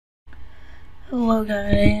Hello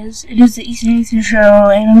guys, it is the Ethan Show,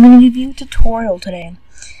 and I'm going to give you a tutorial today.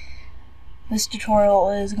 This tutorial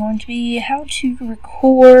is going to be how to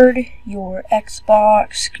record your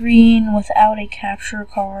Xbox screen without a capture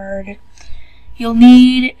card. You'll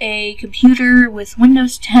need a computer with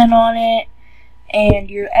Windows 10 on it, and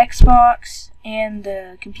your Xbox and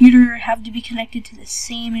the computer have to be connected to the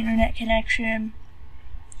same internet connection.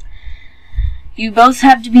 You both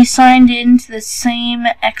have to be signed in to the same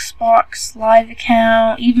Xbox Live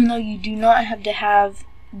account. Even though you do not have to have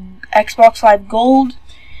Xbox Live Gold,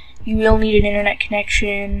 you will need an internet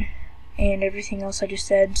connection and everything else I just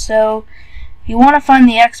said. So, you want to find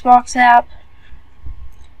the Xbox app.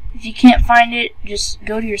 If you can't find it, just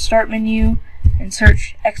go to your start menu and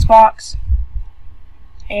search Xbox.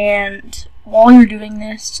 And while you're doing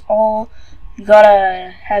this, you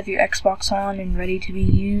gotta have your Xbox on and ready to be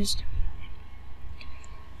used.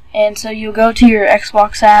 And so you'll go to your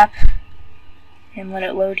Xbox app and let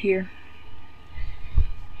it load here.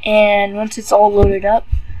 And once it's all loaded up,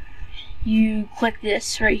 you click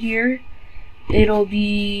this right here. It'll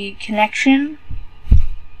be connection,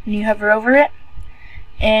 and you hover over it,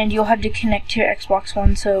 and you'll have to connect to your Xbox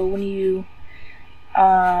One. So when you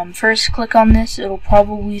first click on this, it'll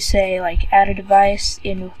probably say like add a device,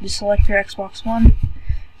 and you'll just select your Xbox One.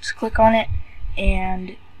 Just click on it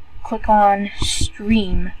and click on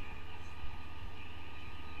stream.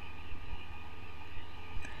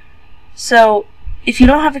 So, if you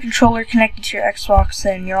don't have a controller connected to your Xbox,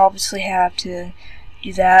 then you'll obviously have to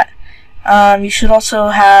do that. You should also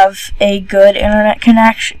have a good internet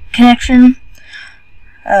connection,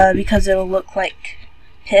 because it'll look like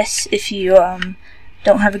piss if you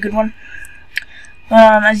don't have a good one.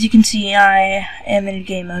 As you can see, I am in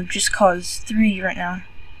game mode, just cause 3 right now.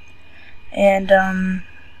 And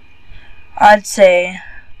I'd say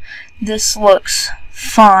this looks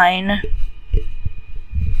fine.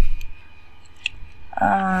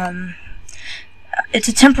 It's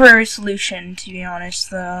a temporary solution, to be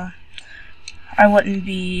honest. I wouldn't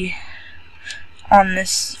be on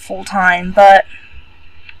this full time, but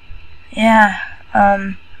yeah,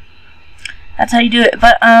 that's how you do it.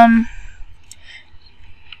 But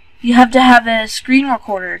you have to have a screen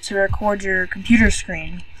recorder to record your computer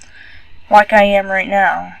screen, like I am right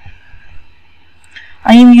now.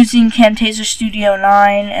 I am using Camtasia Studio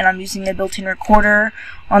 9, and I'm using the built-in recorder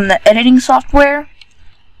on the editing software.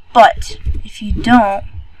 But if you don't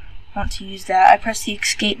want to use that, I press the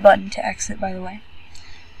escape button to exit, by the way.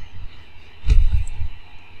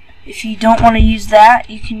 If you don't want to use that,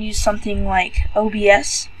 you can use something like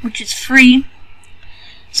OBS, which is free.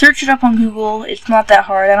 Search it up on Google. It's not that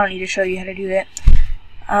hard. I don't need to show you how to do it.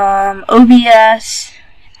 OBS,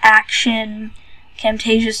 Action,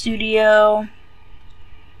 Camtasia Studio.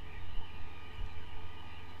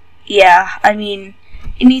 Yeah, I mean,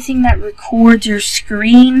 anything that records your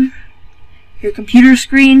screen, your computer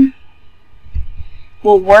screen,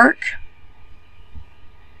 will work.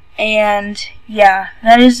 And yeah,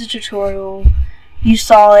 that is the tutorial. You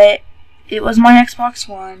saw it. It was my Xbox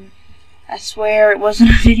One. I swear it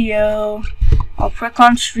wasn't a video. I'll click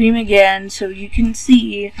on stream again so you can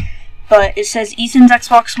see. But it says Ethan's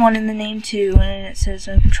Xbox One in the name too, and it says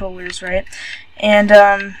no controllers, right?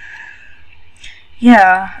 And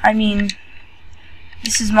yeah, I mean,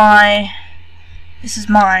 this is mine.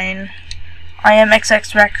 I am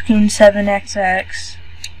XX Raccoon 7XX.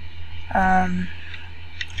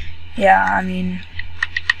 Yeah, I mean,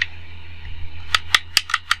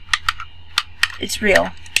 it's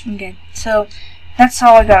real. Okay, so that's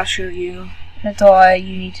all I gotta show you. That's all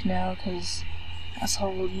you need to know, because that's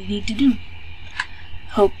all you need to do.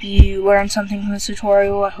 Hope you learned something from this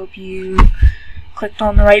tutorial. I hope you clicked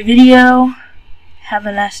on the right video. Have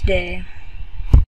a nice day.